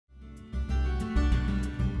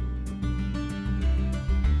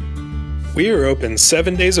We are open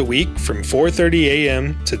 7 days a week from 4:30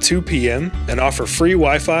 a.m. to 2 p.m. and offer free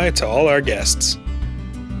Wi-Fi to all our guests.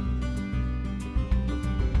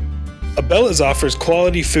 Abella's offers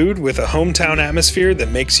quality food with a hometown atmosphere that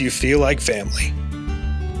makes you feel like family.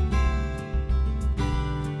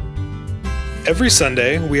 Every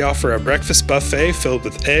Sunday, we offer a breakfast buffet filled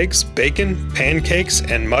with eggs, bacon, pancakes,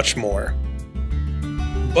 and much more.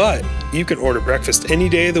 But you can order breakfast any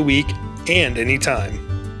day of the week and any time.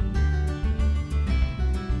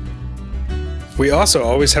 We also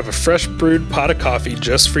always have a fresh brewed pot of coffee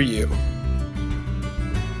just for you.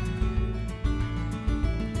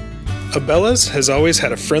 Abella's has always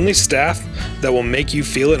had a friendly staff that will make you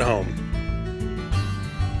feel at home.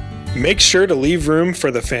 Make sure to leave room for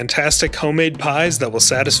the fantastic homemade pies that will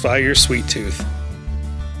satisfy your sweet tooth.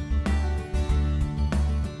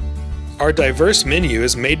 Our diverse menu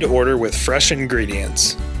is made to order with fresh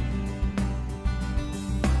ingredients.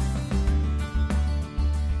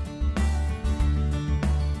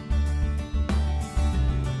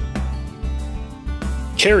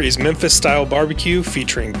 Carrie's Memphis-style barbecue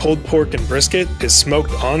featuring pulled pork and brisket is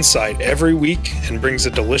smoked on-site every week and brings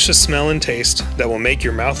a delicious smell and taste that will make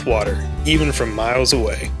your mouth water, even from miles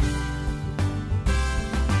away.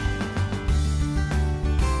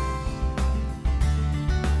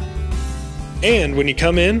 And when you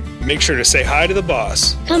come in, make sure to say hi to the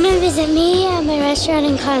boss. Come and visit me at my restaurant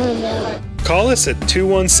in Carlinville. Call us at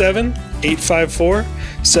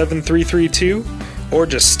 217-854-7332 or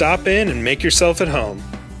just stop in and make yourself at home.